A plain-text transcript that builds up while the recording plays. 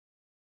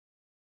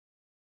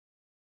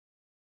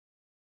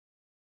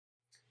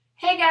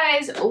Hey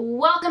guys,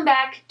 welcome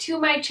back to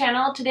my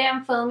channel. Today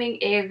I'm filming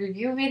a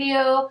review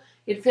video.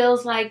 It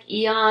feels like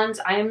eons.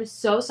 I am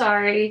so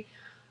sorry.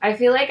 I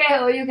feel like I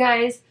owe you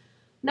guys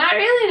not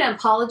really an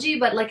apology,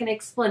 but like an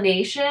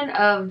explanation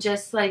of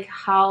just like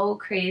how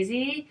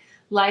crazy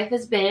life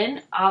has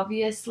been.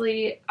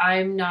 Obviously,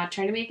 I'm not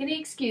trying to make any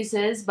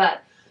excuses,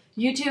 but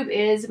YouTube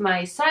is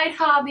my side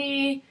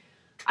hobby.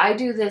 I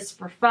do this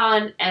for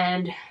fun,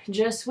 and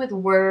just with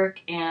work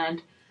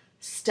and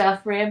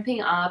stuff ramping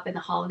up in the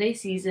holiday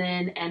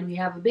season, and we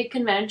have a big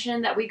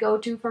convention that we go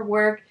to for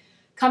work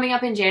coming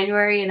up in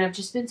January, and I've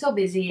just been so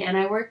busy, and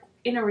I work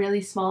in a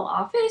really small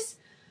office.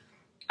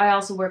 I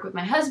also work with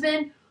my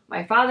husband,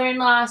 my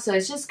father-in-law, so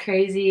it's just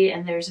crazy,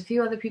 and there's a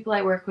few other people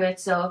I work with,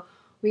 so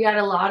we got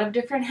a lot of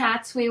different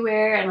hats we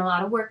wear and a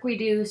lot of work we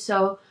do,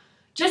 so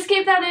just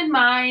keep that in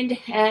mind.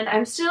 And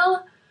I'm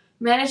still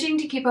managing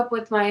to keep up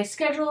with my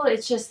schedule.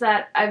 It's just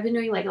that I've been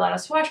doing like a lot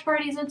of swatch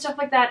parties and stuff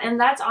like that, and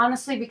that's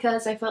honestly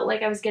because I felt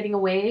like I was getting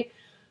away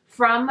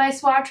from my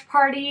swatch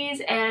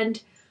parties,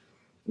 and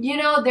you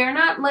know, they're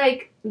not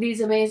like these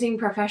amazing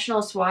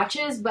professional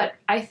swatches, but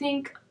I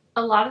think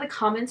a lot of the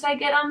comments I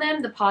get on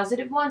them, the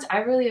positive ones, I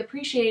really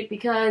appreciate,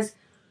 because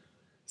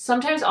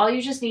sometimes all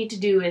you just need to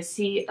do is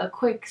see a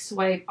quick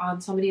swipe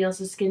on somebody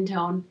else's skin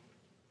tone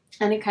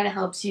and it kind of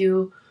helps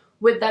you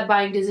with that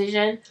buying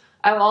decision.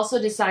 I've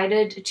also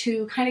decided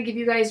to kind of give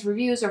you guys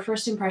reviews or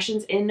first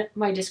impressions in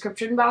my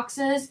description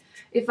boxes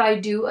if I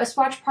do a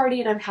swatch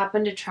party and I've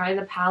happened to try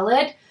the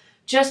palette,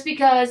 just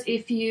because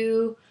if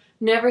you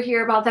never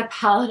hear about that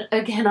palette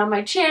again on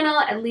my channel,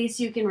 at least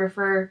you can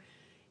refer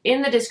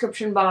in the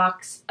description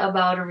box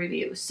about a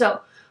review.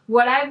 So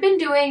what I've been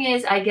doing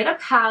is I get a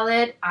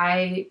palette,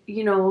 I,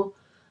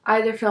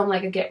 either film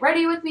like a get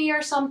ready with me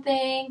or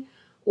something,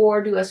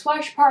 or do a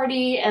swatch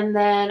party, and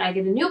then I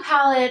get a new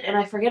palette and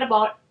I forget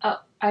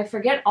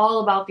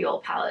all about the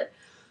old palette.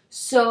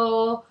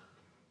 So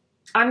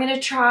I'm going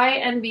to try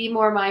and be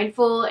more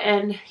mindful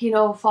and,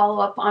 follow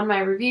up on my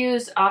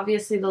reviews.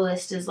 Obviously the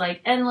list is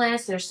like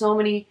endless. There's so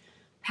many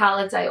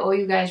palettes I owe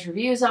you guys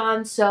reviews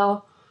on.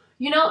 So,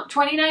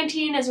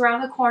 2019 is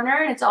around the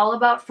corner and it's all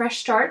about fresh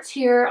starts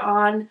here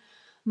on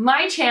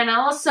my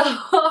channel.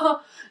 So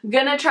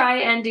gonna try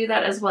and do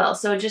that as well.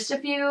 So just a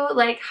few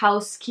like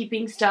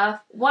housekeeping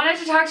stuff. Wanted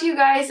to talk to you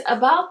guys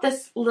about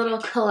this little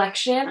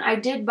collection. I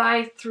did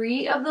buy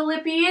 3 of the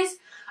lippies.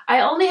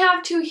 I only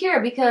have 2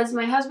 here because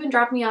my husband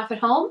dropped me off at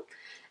home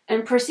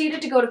and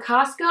proceeded to go to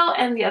Costco,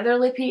 and the other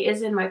lippy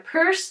is in my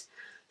purse.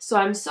 So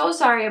I'm so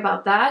sorry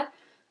about that.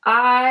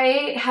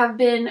 I have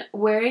been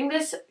wearing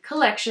this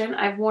collection.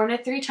 I've worn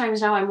it 3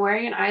 times now. I'm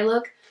wearing an eye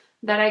look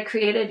that I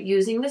created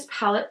using this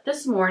palette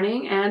this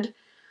morning, and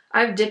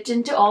I've dipped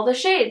into all the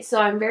shades, so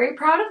I'm very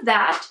proud of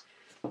that.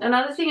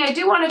 Another thing I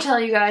do want to tell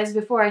you guys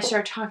before I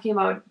start talking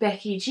about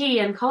Becky G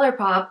and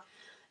ColourPop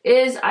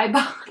is I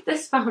bought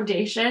this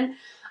foundation.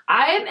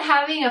 I'm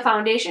having a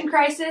foundation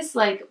crisis,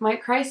 like my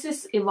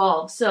crisis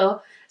evolved. So I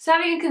was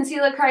having a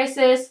concealer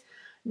crisis,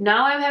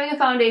 now I'm having a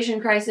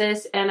foundation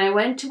crisis, and I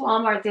went to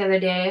Walmart the other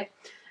day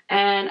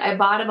and I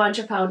bought a bunch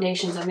of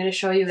foundations. I'm going to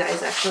show you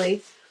guys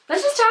actually.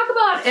 Let's just talk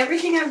about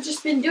everything I've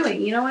just been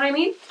doing, you know what I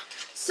mean?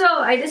 So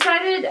I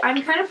decided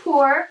I'm kind of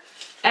poor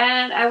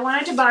and I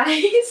wanted to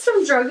buy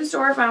some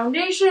drugstore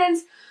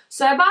foundations.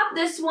 So I bought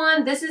this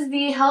one. This is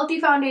the Healthy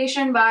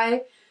Foundation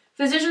by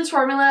Physicians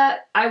Formula.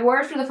 I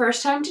wore it for the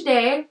first time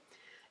today,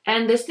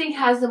 and this thing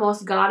has the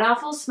most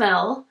god-awful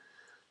smell.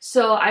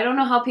 So I don't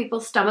know how people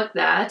stomach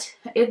that.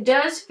 It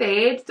does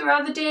fade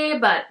throughout the day,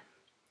 but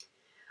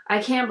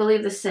I can't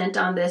believe the scent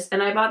on this.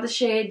 And I bought the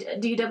shade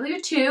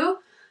DW2.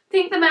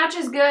 Think the match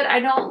is good.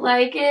 I don't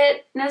like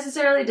it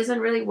necessarily. It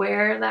doesn't really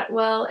wear that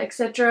well,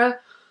 etc.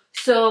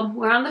 So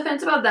we're on the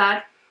fence about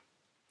that.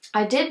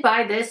 I did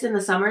buy this in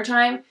the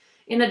summertime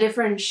in a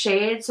different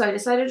shade, so I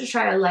decided to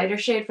try a lighter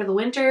shade for the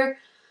winter.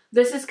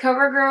 This is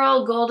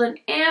CoverGirl Golden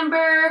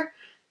Amber.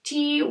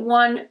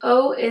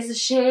 T10 is the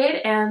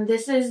shade, and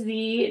this is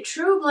the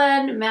True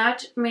Blend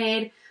Matte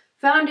Made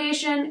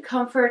Foundation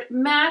Comfort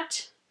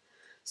Matte.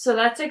 So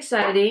that's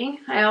exciting.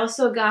 I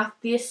also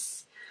got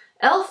this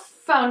e.l.f.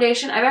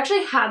 foundation. I've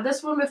actually had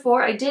this one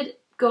before. I did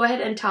go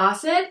ahead and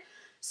toss it,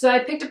 so I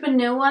picked up a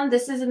new one.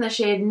 This is in the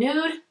shade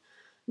Nude.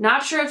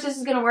 Not sure if this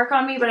is going to work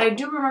on me, but I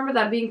do remember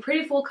that being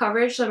pretty full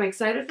coverage, so I'm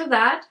excited for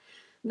that.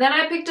 Then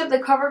I picked up the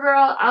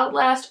CoverGirl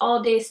Outlast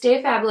All Day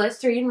Stay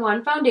Fabulous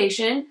 3-in-1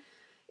 foundation.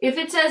 If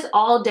it says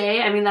all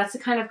day, I mean, that's the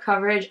kind of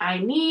coverage I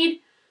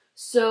need.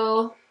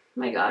 So,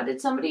 my God,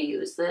 did somebody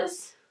use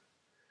this?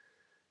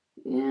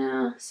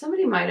 Yeah,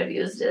 somebody might have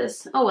used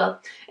this. Oh well.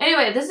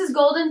 Anyway, this is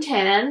Golden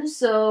Tan,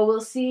 so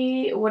we'll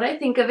see what I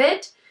think of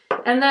it.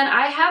 And then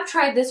I have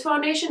tried this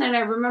foundation and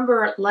I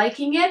remember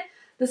liking it.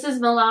 This is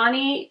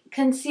Milani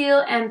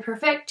Conceal and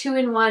Perfect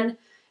 2-in-1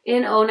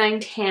 in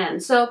 09 Tan.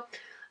 So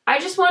I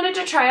just wanted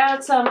to try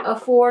out some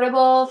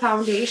affordable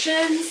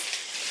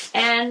foundations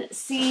and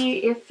see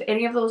if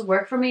any of those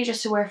work for me,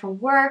 just to wear for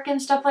work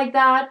and stuff like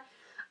that.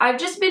 I've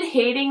just been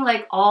hating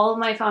like all of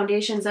my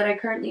foundations that I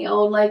currently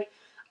own. Like,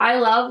 I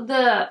love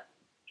the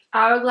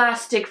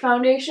Hourglass Stick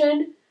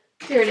Foundation.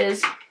 Here it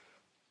is.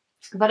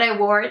 But I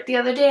wore it the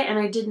other day and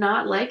I did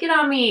not like it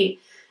on me.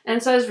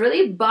 And so I was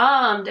really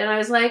bummed and I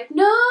was like,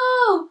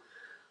 no.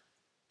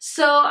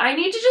 So I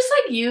need to just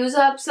like use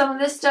up some of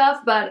this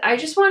stuff, but I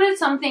just wanted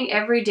something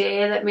every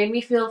day that made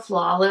me feel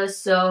flawless.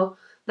 So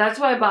that's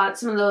why I bought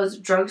some of those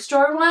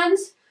drugstore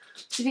ones.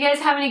 So if you guys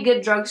have any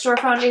good drugstore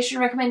foundation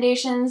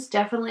recommendations,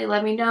 definitely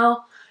let me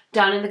know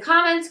down in the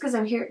comments because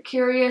I'm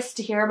curious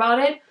to hear about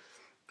it.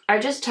 I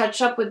just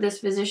touched up with this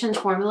Physicians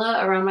Formula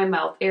around my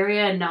mouth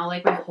area and now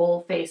like my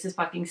whole face is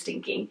fucking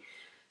stinking.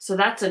 So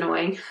that's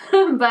annoying.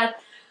 But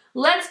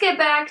let's get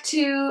back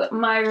to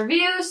my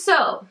review.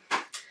 So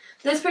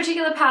this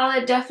particular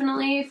palette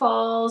definitely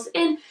falls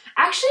in.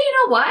 Actually,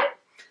 you know what?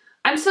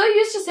 I'm so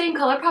used to saying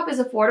ColourPop is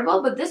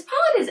affordable, but this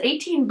palette is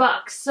 18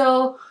 bucks.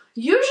 So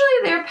usually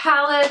their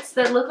palettes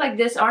that look like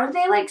this, aren't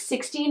they like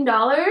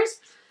 $16?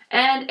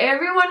 And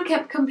everyone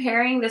kept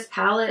comparing this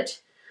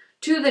palette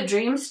to the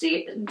Dream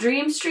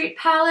Street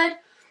palette.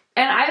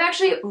 And I've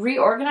actually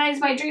reorganized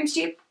my Dream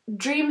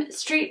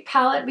Street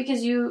palette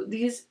because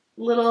these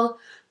little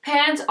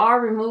pans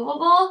are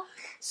removable.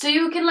 So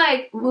you can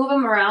like move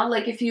them around,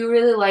 like if you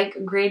really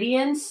like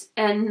gradients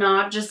and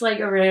not just like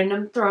a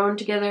random thrown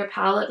together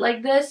palette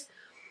like this,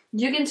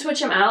 you can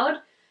switch them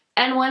out.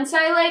 And once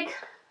I like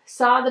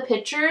saw the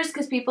pictures,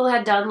 because people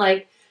had done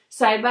like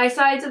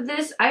side-by-sides of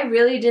this, I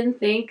really didn't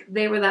think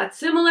they were that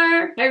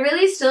similar. I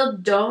really still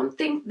don't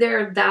think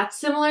they're that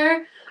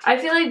similar. I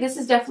feel like this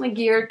is definitely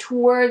geared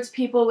towards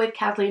people with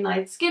Kathleen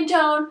Light skin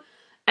tone,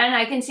 and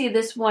I can see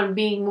this one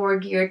being more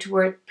geared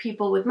toward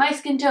people with my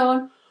skin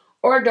tone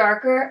or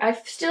darker. I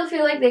still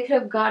feel like they could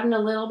have gotten a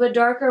little bit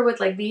darker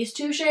with like these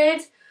two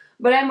shades,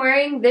 but I'm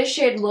wearing this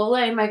shade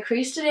Lola in my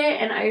crease today,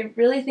 and I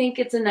really think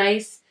it's a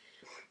nice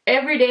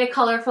everyday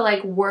color for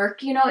like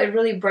work, you know. It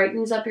really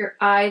brightens up your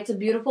eye. It's a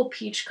beautiful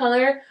peach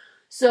color,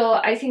 so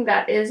I think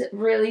that is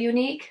really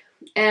unique.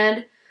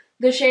 And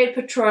the shade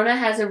Patrona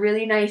has a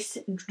really nice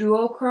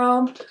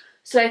duochrome,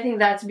 so I think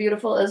that's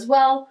beautiful as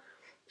well.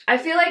 I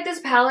feel like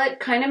this palette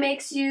kind of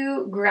makes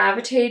you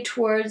gravitate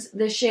towards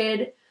the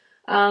shade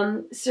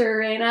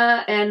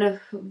Serena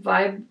and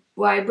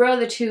Vibra,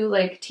 the two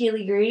like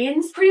tealy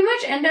greens. Pretty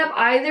much end up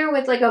either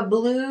with like a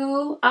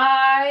blue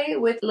eye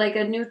with like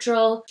a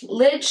neutral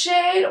lid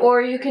shade,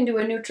 or you can do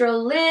a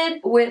neutral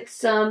lid with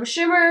some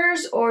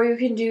shimmers, or you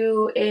can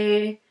do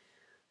a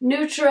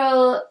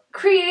neutral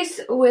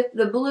crease with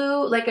the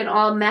blue, like an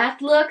all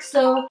matte look.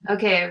 So,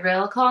 okay,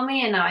 Rail called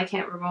me and now I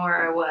can't remember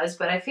where I was,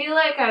 but I feel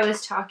like I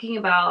was talking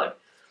about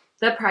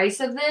the price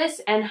of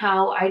this and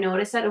how I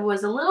noticed that it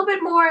was a little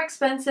bit more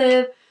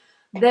expensive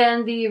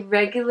than the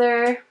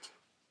regular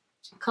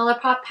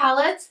ColourPop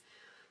palettes.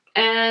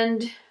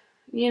 And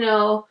you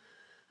know,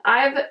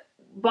 I've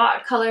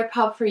bought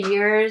ColourPop for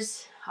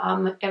years,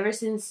 ever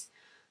since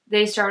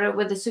they started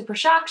with the Super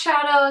Shock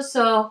shadows,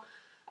 so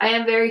I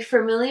am very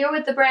familiar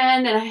with the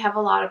brand and I have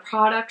a lot of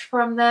product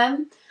from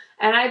them.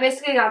 And I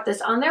basically got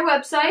this on their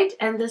website,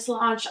 and this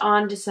launched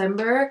on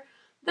December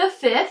the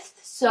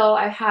 5th, so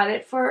I've had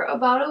it for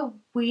about a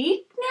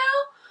week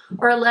now,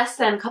 or less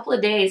than a couple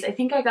of days. I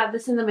think I got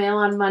this in the mail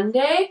on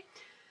Monday.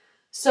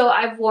 So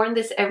I've worn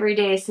this every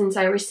day since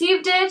I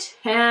received it,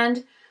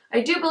 and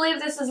I do believe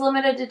this is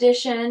limited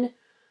edition.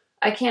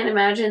 I can't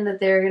imagine that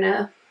they're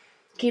gonna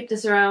keep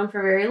this around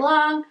for very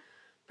long.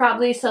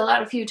 Probably sell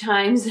out a few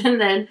times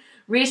and then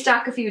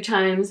restock a few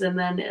times, and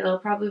then it'll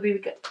probably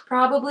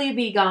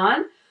be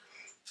gone.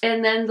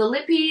 And then the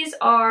lippies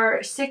are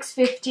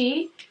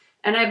 $6.50,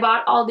 and I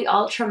bought all the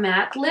ultra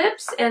matte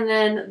lips, and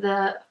then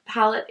the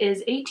palette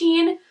is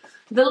 $18.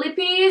 The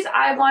lippies,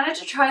 I wanted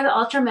to try the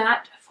ultra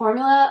matte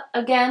formula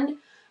again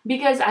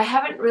because I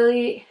haven't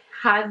really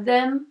had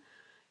them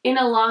in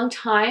a long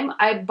time.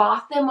 I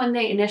bought them when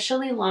they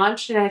initially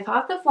launched and I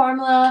thought the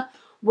formula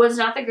was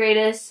not the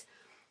greatest.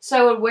 So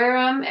I would wear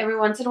them every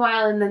once in a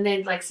while, and then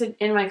they'd like sit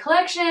in my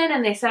collection,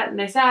 and they sat and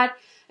they sat,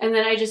 and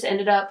then I just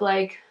ended up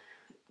like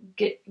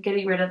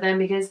getting rid of them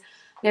because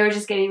they were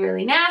just getting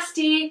really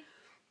nasty.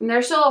 And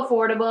they're so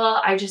affordable.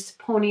 I just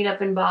ponied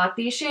up and bought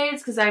these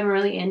shades because I'm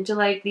really into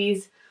like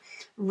these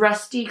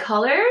rusty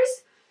colors.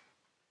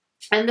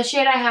 And the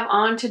shade I have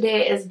on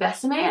today is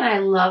Besame, and I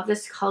love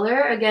this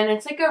color. Again,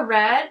 it's like a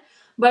red,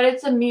 but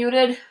it's a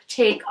muted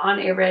take on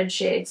a red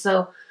shade.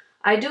 So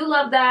I do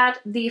love that.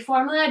 The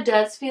formula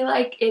does feel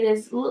like it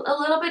is a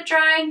little bit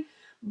drying,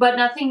 but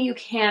nothing you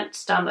can't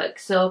stomach.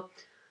 So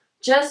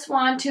just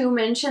want to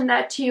mention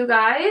that to you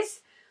guys.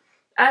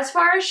 As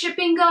far as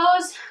shipping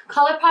goes,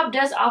 ColourPop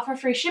does offer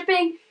free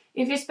shipping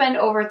if you spend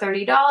over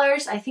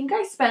 $30. I think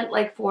I spent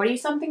like 40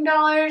 something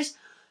dollars.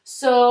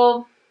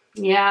 So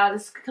yeah,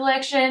 this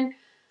collection,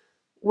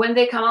 when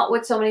they come out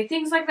with so many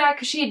things like that,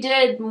 because she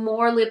did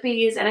more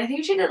lippies and I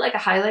think she did like a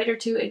highlighter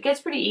too, it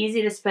gets pretty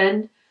easy to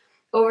spend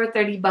over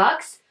 30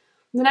 bucks.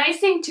 The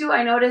nice thing too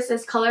I noticed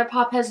is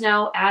ColourPop has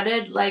now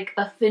added like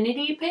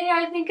Affinity Pay,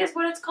 I think is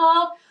what it's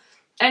called.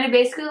 And it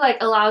basically like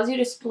allows you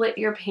to split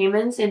your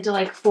payments into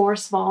like 4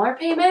 smaller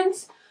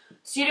payments.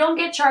 So you don't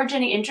get charged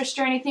any interest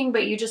or anything,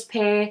 but you just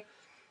pay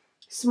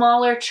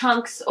smaller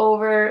chunks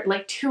over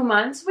like 2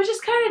 months, which is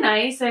kind of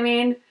nice. I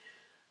mean,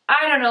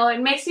 I don't know, it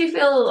makes me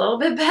feel a little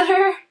bit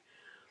better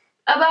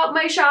about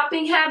my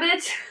shopping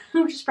habits,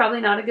 which is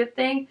probably not a good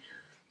thing.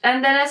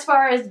 And then as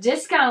far as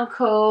discount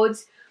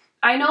codes,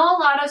 I know a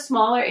lot of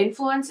smaller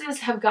influencers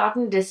have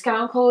gotten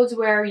discount codes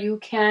where you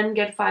can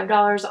get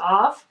 $5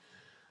 off.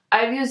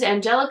 I've used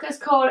Angelica's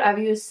code, I've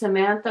used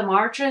Samantha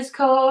March's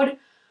code,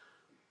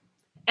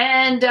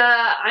 and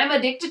I'm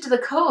addicted to the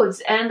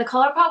codes. And the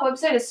ColourPop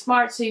website is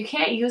smart, so you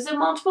can't use it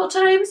multiple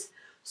times.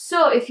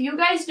 So if you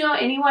guys know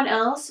anyone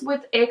else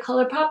with a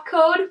ColourPop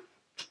code,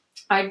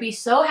 I'd be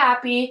so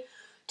happy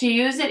to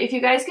use it. If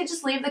you guys could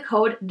just leave the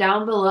code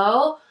down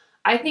below,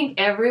 I think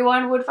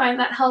everyone would find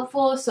that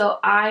helpful, so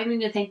I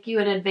need to thank you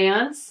in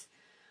advance.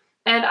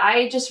 And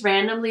I just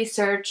randomly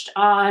searched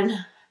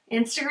on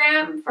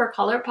Instagram for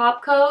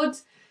ColourPop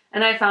codes,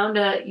 and I found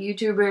a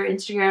YouTuber,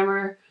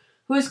 Instagrammer,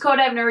 whose code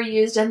I've never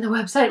used, and the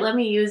website let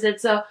me use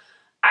it. So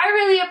I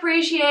really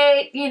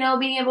appreciate, you know,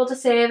 being able to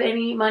save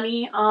any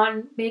money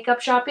on makeup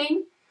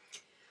shopping.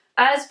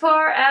 As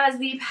far as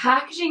the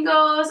packaging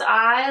goes,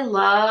 I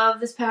love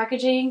this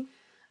packaging.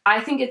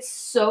 I think it's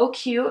so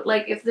cute.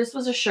 Like, if this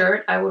was a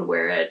shirt, I would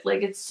wear it.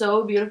 Like, it's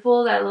so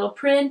beautiful, that little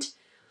print.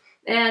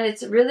 And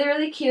it's really,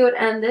 really cute.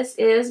 And this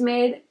is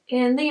made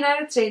in the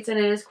United States, and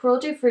it is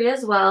cruelty-free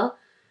as well.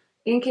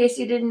 In case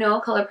you didn't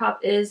know,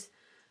 ColourPop is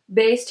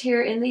based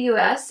here in the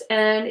US,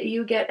 and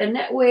you get a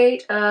net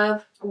weight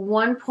of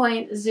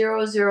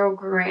 1.00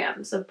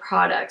 grams of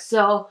product.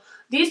 So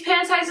these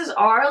pan sizes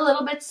are a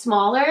little bit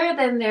smaller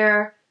than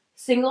their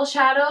single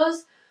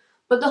shadows,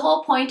 but the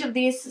whole point of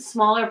these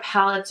smaller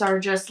palettes are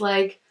just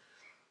like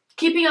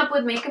keeping up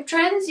with makeup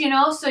trends, you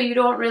know, so you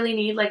don't really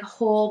need like a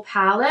whole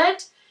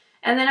palette.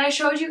 And then I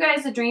showed you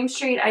guys the Dream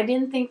Street. I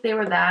didn't think they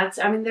were that.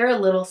 I mean, they're a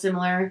little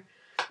similar.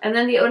 And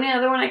then the only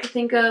other one I could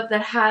think of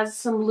that has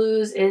some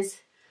blues is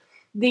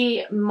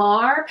the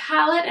Mar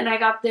palette, and I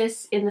got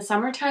this in the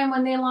summertime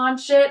when they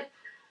launched it.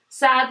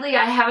 Sadly,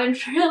 I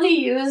haven't really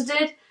used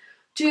it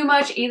too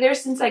much either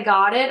since I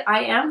got it.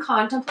 I am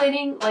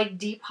contemplating like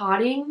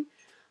depotting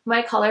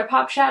my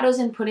ColourPop shadows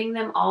and putting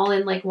them all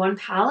in like one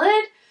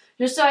palette,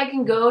 just so I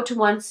can go to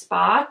one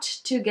spot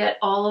to get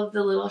all of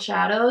the little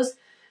shadows.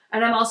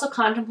 And I'm also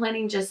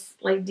contemplating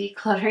just like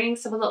decluttering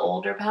some of the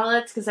older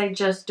palettes because I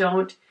just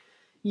don't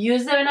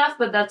use them enough,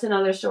 but that's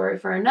another story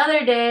for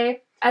another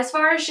day. As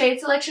far as shade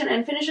selection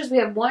and finishes, we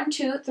have 1,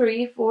 2,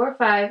 3, 4,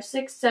 5,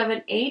 6,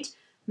 7, 8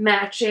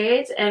 matte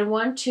shades and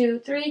 1, 2,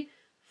 3,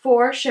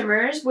 4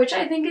 shimmers, which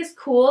I think is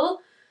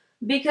cool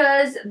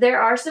because there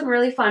are some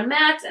really fun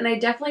mattes, and I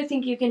definitely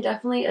think you can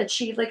definitely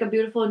achieve like a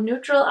beautiful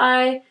neutral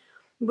eye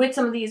with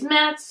some of these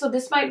mattes. So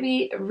this might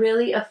be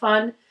really a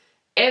fun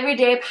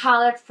everyday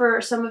palette for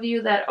some of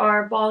you that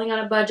are balling on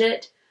a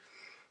budget,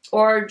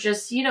 or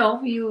just, you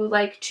know, you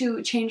like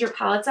to change your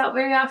palettes out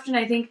very often.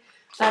 I think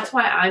that's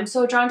why I'm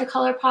so drawn to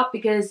ColourPop,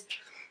 because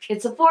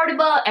it's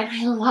affordable and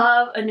I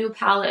love a new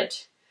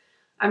palette.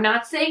 I'm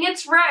not saying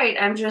it's right,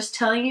 I'm just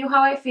telling you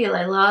how I feel.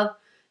 I love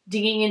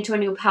digging into a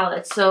new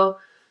palette. So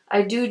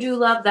I do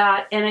love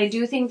that, and I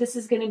do think this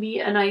is going to be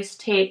a nice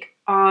take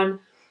on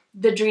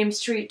the Dream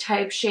Street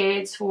type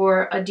shades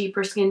for a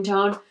deeper skin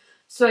tone.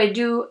 So I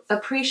do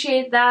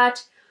appreciate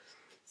that.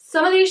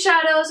 Some of these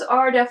shadows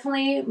are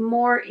definitely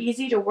more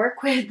easy to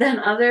work with than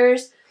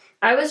others.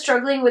 I was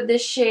struggling with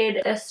this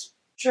shade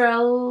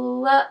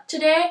Stila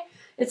today.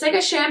 It's like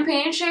a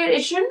champagne shade.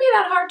 It shouldn't be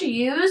that hard to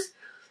use,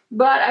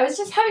 but I was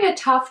just having a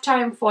tough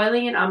time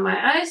foiling it on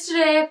my eyes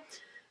today.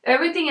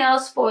 Everything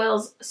else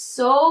foils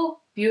so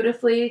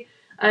beautifully,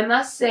 I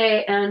must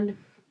say, and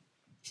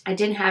I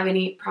didn't have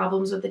any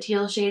problems with the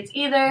teal shades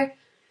either.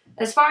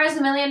 As far as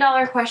the $1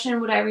 million question,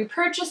 would I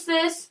repurchase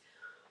this?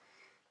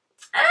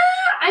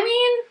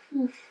 I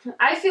mean,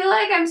 I feel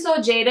like I'm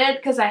so jaded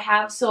because I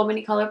have so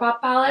many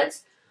ColourPop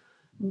palettes,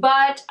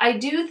 but I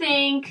do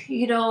think,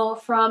 you know,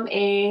 from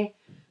a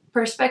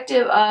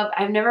perspective of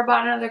I've never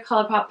bought another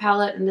ColourPop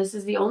palette and this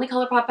is the only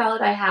ColourPop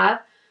palette I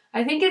have,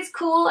 I think it's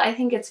cool. I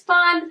think it's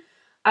fun.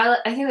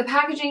 I think the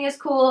packaging is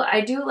cool.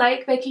 I do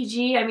like Becky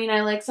G. I mean,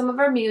 I like some of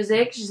her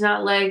music. She's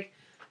not like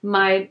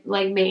my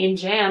main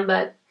jam,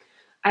 but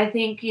I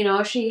think, you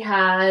know, she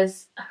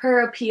has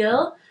her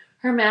appeal,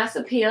 her mass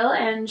appeal,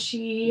 and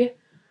she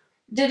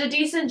did a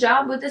decent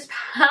job with this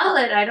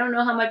palette. I don't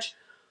know how much,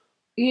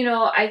 you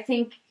know, I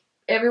think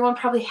everyone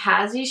probably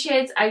has these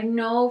shades. I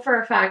know for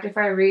a fact if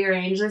I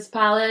rearrange this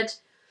palette,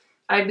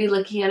 I'd be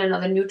looking at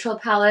another neutral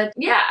palette.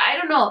 Yeah, I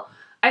don't know.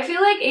 I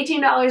feel like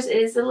 $18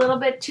 is a little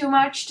bit too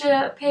much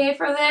to pay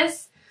for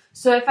this.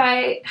 So if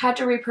I had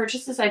to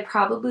repurchase this, I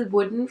probably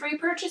wouldn't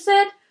repurchase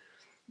it.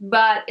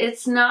 But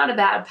it's not a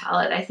bad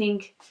palette. I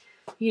think,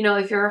 you know,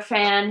 if you're a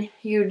fan,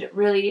 you'd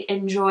really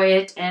enjoy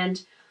it.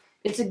 And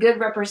it's a good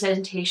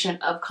representation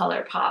of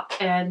ColourPop.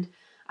 And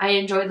I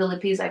enjoy the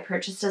lippies I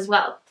purchased as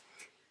well.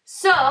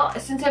 So,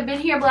 since I've been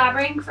here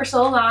blabbering for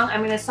so long,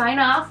 I'm going to sign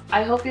off.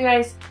 I hope you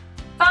guys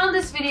found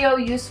this video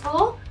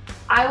useful.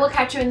 I will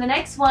catch you in the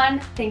next one.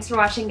 Thanks for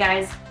watching,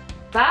 guys.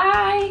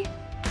 Bye!